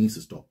 It needs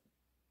to stop.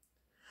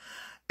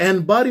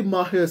 And Barry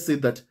Maher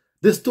said that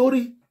the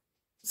story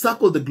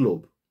circled the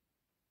globe.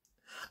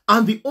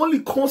 And the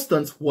only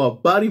constants were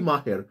Barry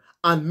Maher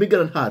and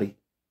Meghan and Harry.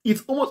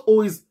 It's almost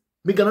always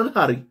Meghan and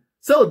Harry,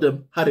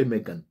 seldom Harry and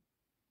Meghan.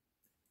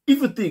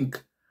 If you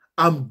think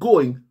I'm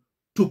going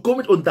to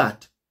comment on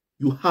that,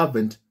 you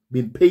haven't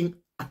been paying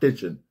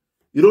attention.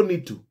 You don't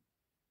need to.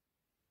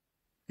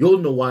 You all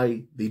know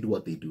why they do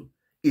what they do.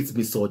 It's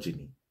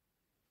misogyny.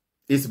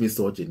 It's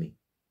misogyny.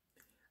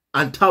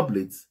 And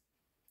tabloids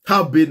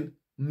have been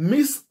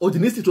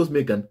misogynistic towards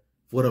Meghan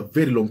for a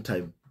very long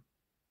time.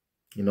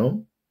 You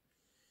know?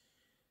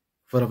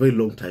 For a very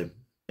long time.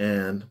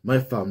 And my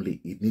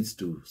family, it needs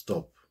to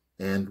stop.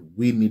 And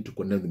we need to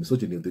condemn the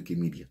misogyny of the UK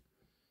media.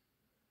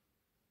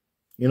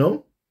 You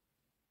know?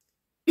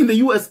 In the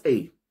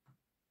USA,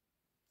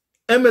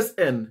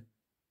 MSN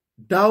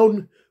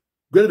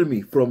downgraded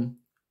me from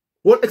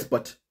role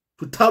expert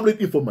to tabloid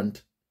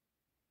informant.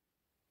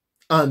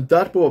 And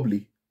that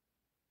probably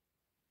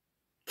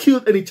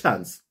killed any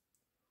chance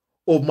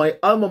of my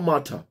alma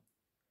mater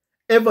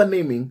ever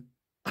naming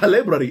a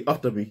library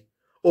after me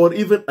or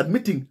even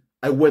admitting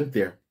I went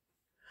there.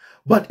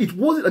 But it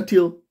wasn't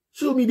until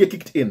social media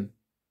kicked in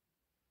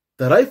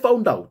that I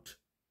found out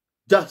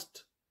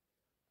just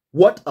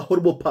what a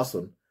horrible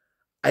person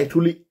I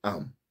truly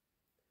am.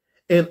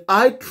 And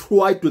I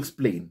tried to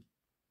explain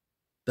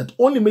that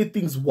only made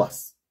things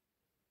worse.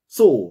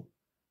 So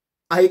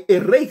I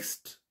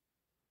erased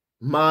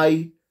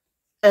my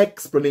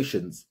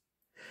explanations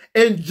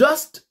and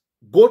just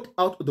got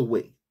out of the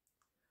way.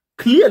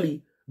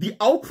 Clearly, the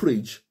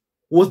outrage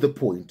was the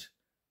point,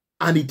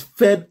 and it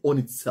fed on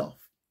itself.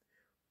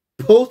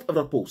 Post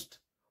after post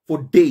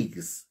for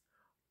days.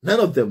 None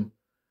of them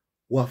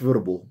were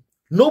favorable.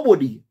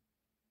 Nobody,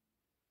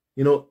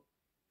 you know,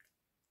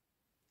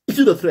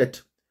 issued a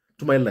threat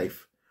to my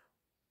life.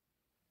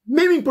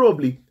 Maybe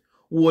probably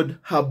would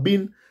have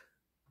been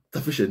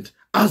sufficient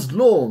as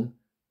long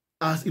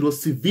as it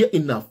was severe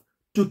enough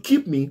to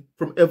keep me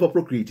from ever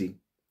procreating.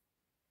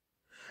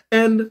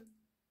 And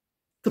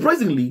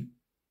surprisingly,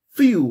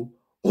 few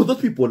of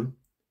those people,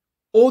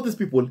 all these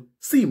people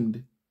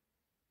seemed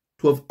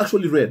to have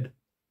actually read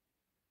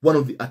one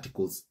of the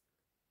articles.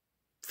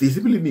 They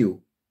simply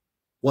knew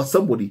what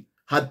somebody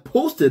had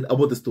posted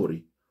about the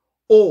story,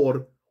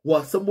 or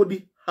what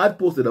somebody had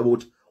posted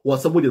about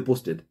what somebody had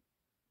posted,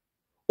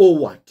 or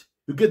what.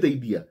 You get the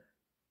idea.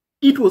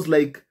 It was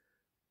like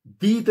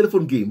the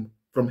telephone game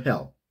from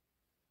hell.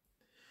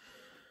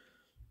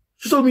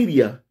 Social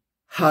media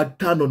had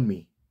turned on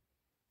me,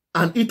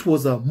 and it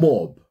was a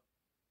mob.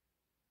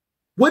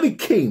 When it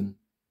came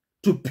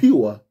to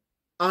pure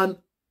and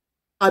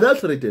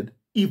adulterated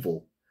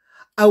evil,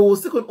 I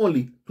was second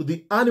only to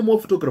the animal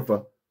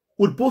photographer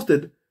who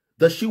posted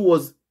that she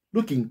was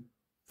looking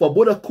for a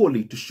border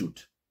collie to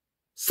shoot.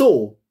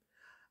 So,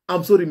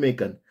 I'm sorry,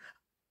 Meghan.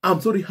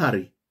 I'm sorry,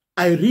 Harry.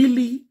 I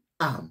really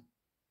am.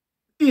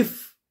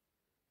 If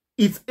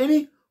it's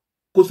any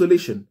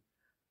consolation,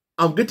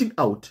 I'm getting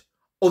out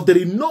of the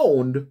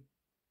renowned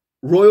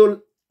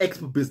royal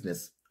expert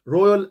business.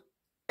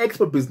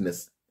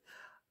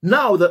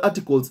 Now that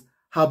articles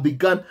have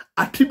begun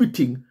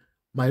attributing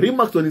my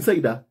remarks to an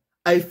insider,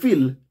 I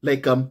feel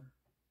like I'm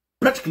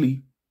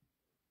practically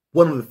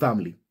one of the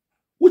family,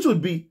 which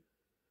would be,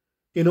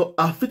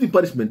 a fitting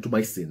punishment to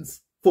my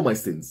sins, for my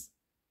sins.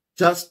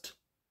 Just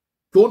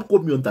don't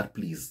quote me on that,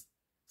 please,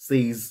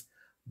 says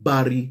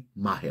Barry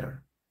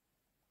Maher.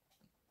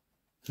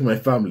 My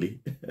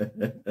family.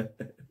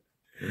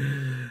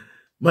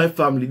 My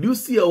family. Do you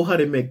see how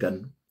Harry and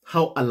Meghan,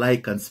 how a lie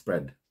can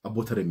spread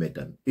about Harry and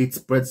Meghan? It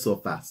spreads so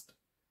fast.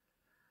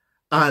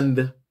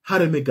 And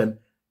Harry and Meghan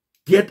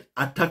get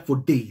attacked for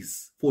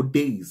days,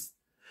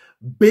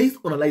 based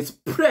on a lie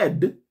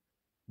spread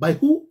by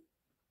who?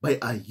 By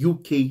a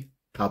UK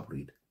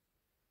tabloid.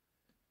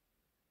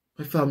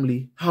 My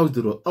family, how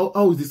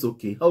is this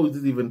okay? How is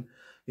this even,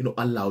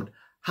 allowed?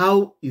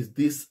 How is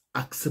this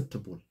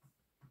acceptable?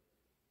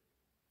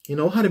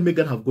 Harry and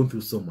Meghan have gone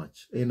through so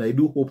much, and I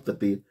do hope that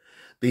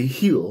they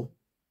heal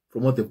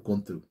from what they've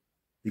gone through,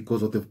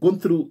 because what they've gone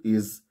through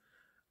is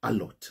a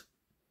lot.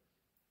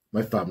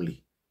 My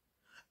family.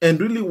 And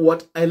really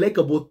what I like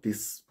about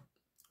this,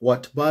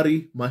 what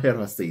Barry Maher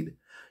has said,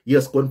 he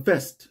has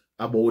confessed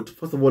about,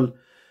 first of all,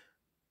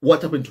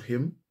 what happened to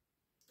him,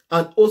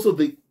 and also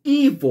the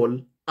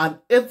evil,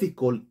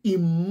 unethical,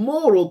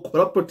 immoral,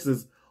 corrupt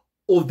practices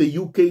of the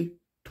UK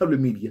tabloid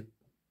media.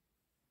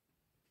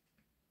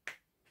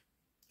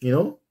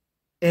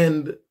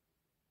 And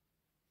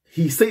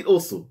he said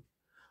also,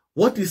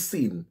 what is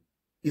seen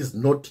is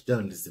not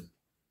journalism.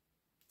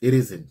 It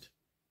isn't.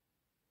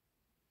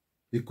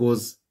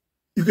 Because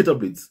UK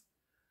tabloids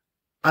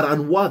are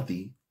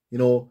unworthy,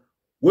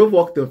 we've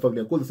worked in family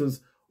and called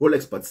themselves royal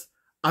experts,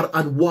 are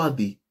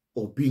unworthy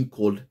of being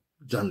called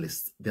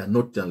journalists. They are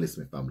not journalists,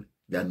 my family.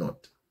 They are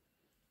not.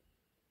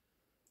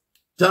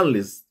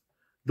 Journalists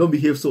don't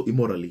behave so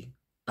immorally,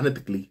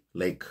 unethically,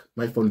 like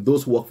my family,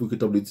 those who work for UK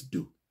tabloids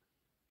do.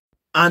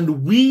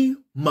 And we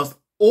must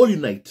all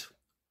unite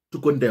to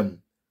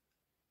condemn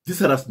this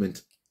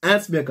harassment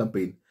and smear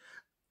campaign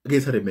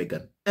against Harry and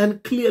Meghan.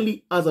 And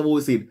clearly, as I've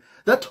always said,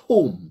 that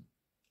home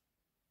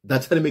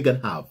that Harry and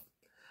Meghan have,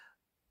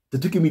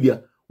 the UK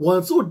media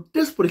want so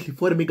desperately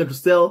for Harry and Meghan to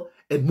sell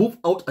and move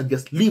out and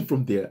just leave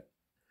from there.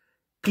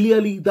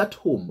 Clearly, that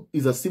home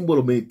is a symbol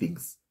of many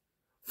things.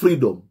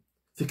 Freedom,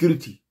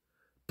 security,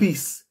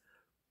 peace,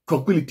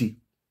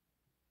 tranquility,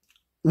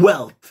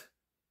 wealth.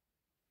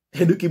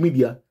 And UK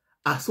media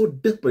are so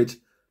desperate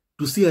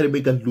to see Harry and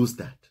Meghan lose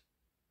that.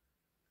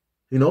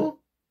 No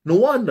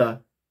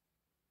wonder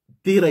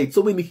they write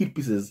so many hit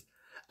pieces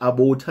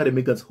about Harry and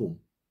Meghan's home.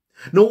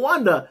 No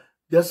wonder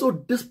they are so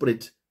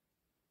desperate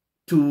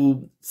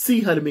to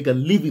see Harry and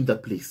Meghan live in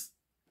that place.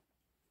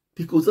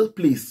 Because that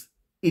place,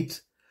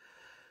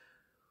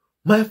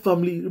 my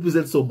family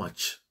represents so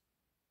much.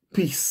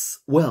 Peace,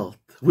 wealth,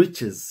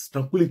 riches,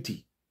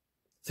 tranquility,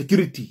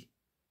 security.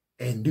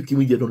 And UK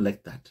media don't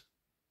like that.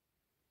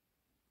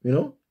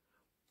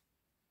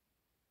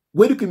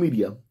 When UK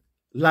media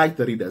like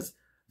the readers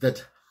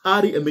that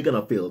Harry and Meghan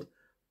have failed,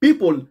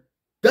 people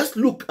just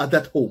look at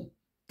that home,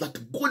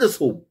 that gorgeous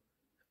home,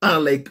 and are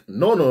like,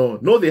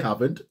 no, they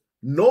haven't.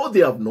 No,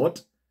 they have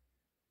not.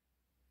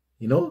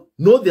 No,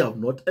 they have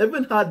not. I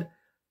even had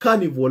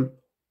Carnival,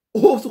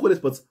 also called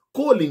experts,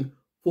 calling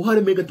for Harry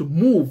and Meghan to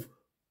move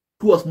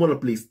to a smaller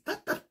place.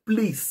 That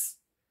place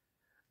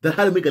that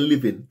Harry and Meghan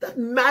live in, that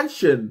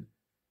mansion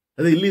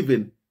that they live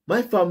in,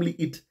 my family,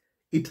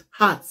 it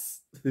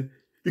hurts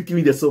UK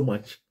media so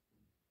much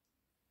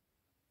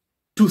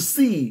to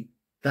see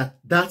that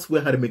that's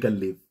where Harry and Meghan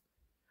live.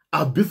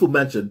 A beautiful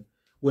mansion.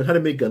 When Harry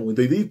and Meghan went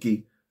to the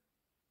UK,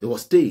 they were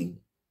staying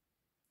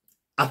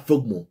at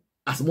Frogmore,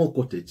 a small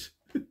cottage.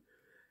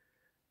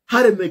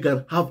 Harry and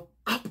Meghan have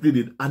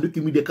upgraded, and UK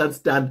media can't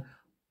stand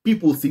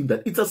people seeing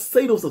that. It's a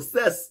sign of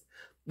success.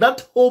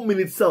 That home in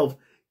itself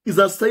is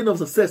a sign of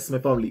success, my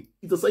family.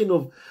 It's a sign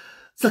of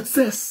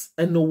success.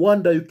 And no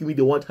wonder UK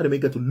media want Harry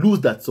and Meghan to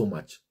lose that so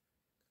much.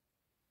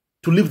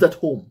 To leave that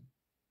home.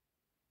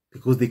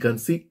 Because they can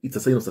see it's a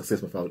sign of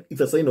success, my family.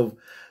 It's a sign of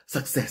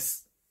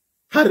success.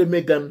 Harry and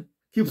Meghan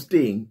keep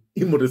staying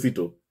in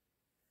Montecito.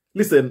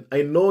 Listen,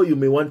 I know you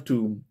may want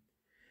to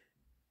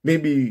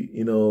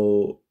maybe,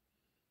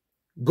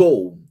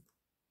 go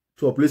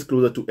to a place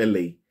closer to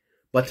LA.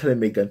 But tell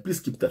Meghan, please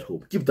keep that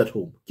home. Keep that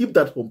home. Keep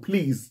that home,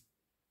 please.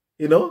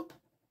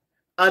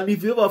 And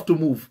if you ever have to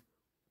move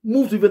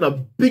to even a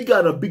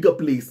bigger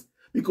place.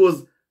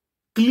 Because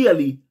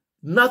clearly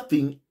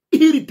nothing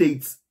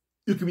irritates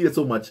Wikimedia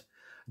so much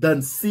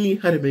than seeing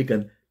Harry and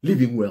Meghan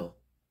living well.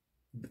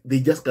 They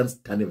just can't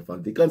stand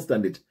it. They can't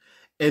stand it.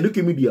 And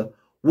Wikimedia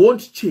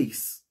won't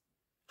chase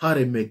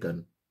Harry and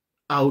Meghan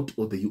out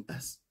of the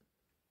US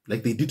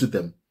like they did to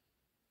them,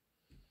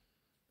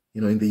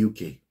 in the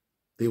UK.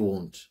 They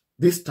won't.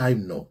 This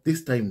time, no.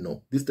 This time,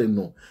 no. This time,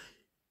 no.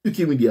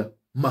 Wikimedia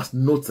must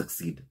not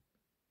succeed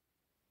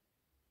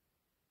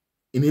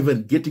in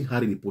even getting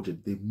Harry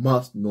reported. They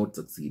must not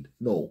succeed.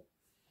 No.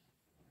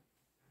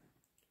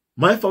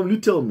 My family,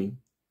 tell me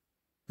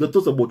your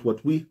thoughts about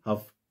what we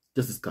have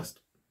just discussed.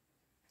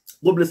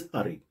 God bless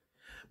Harry,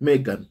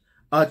 Meghan,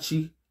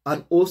 Archie,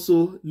 and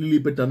also Lily,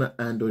 Betana,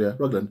 and Doria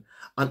Ragland,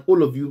 and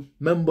all of you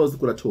members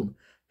who are at home.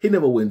 He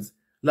never wins.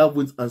 Love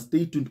wins, and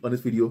stay tuned on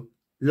this video.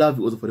 Love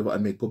you also forever,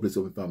 and may God bless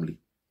you, my family.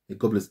 May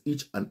God bless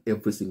each and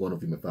every single one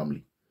of you, my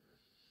family.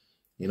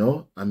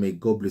 And may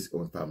God bless you,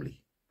 my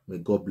family. May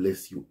God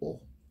bless you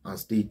all. And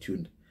stay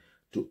tuned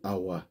to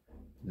our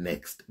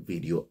next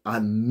video.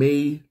 And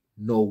may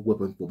no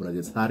weapon formed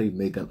against Harry,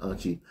 Meghan,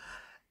 Archie,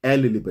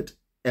 and Lilibet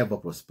ever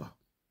prosper.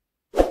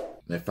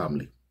 My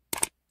family,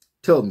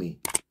 tell me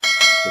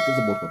the things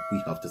about what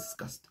we have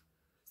discussed.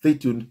 Stay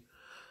tuned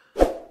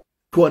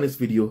to our next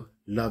video.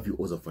 Love you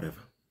also forever.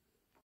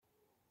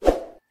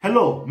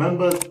 Hello,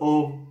 members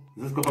of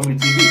Zesco Family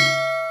TV.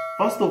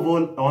 First of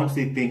all, I want to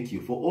say thank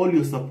you for all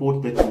your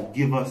support that you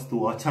give us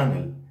to our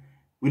channel.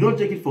 We don't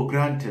take it for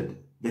granted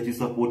that you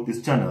support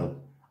this channel.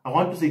 I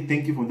want to say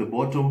thank you from the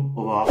bottom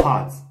of our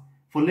hearts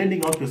for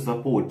lending out your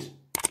support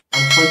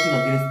and fighting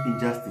against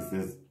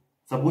injustices,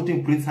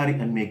 supporting Prince Harry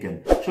and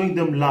Meghan, showing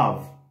them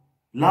love.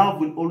 Love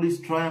will always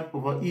triumph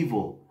over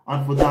evil,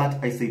 and for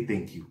that I say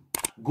thank you.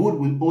 Good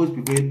will always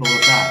prevail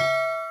over bad.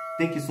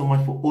 Thank you so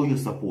much for all your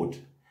support.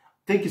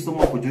 Thank you so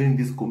much for joining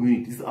this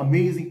community, this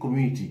amazing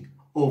community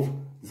of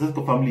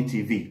Zesco Family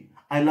TV.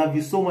 I love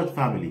you so much,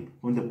 family,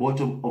 from the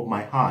bottom of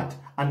my heart,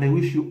 and I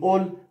wish you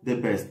all the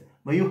best.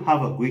 May you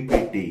have a great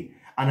day,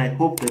 and I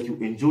hope that you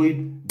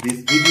enjoyed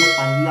this video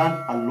and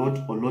learned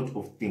a lot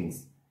of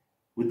things.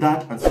 With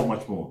that and so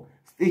much more,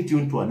 stay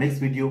tuned to our next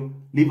video.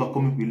 Leave a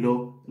comment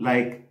below,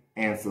 like,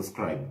 and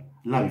subscribe.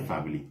 Love you,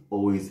 family,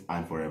 always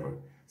and forever.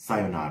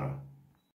 Sayonara.